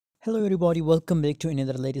Hello everybody, welcome back to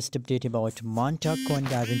another latest update about Manta coin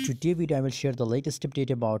guys. In today's video I will share the latest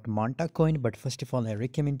update about Manta coin, but first of all I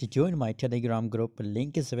recommend to join my Telegram group.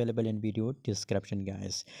 Link is available in video description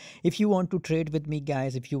guys. If you want to trade with me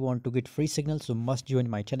guys, if you want to get free signals, so must join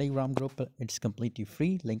my Telegram group. It's completely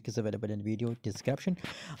free. Link is available in video description.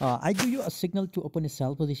 I give you a signal to open a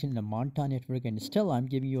sell position in a Manta network, and still I'm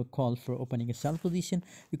giving you a call for opening a sell position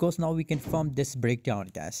because now we can form this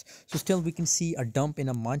breakdown guys. So still we can see a dump in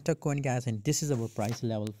a Manta coin guys, and this is our price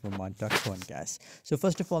level for Manta coin guys. So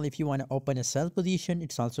first of all, if you want to open a sell position,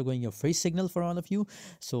 it's also going a free signal for all of you.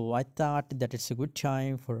 So I thought that it's a good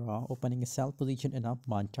time for opening a sell position in a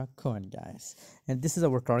Manta coin guys, and this is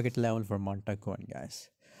our target level for Manta coin guys.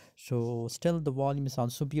 So still the volume is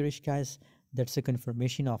also bearish guys. That's a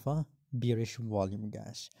confirmation of a bearish volume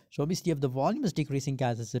guys. So obviously if the volume is decreasing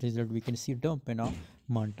guys, as a result we can see a dump in our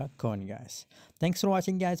Manta coin guys. Thanks for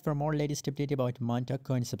watching guys. For more latest update about Manta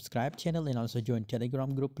coin, subscribe channel and also join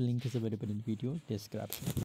Telegram group. Link is available in video description.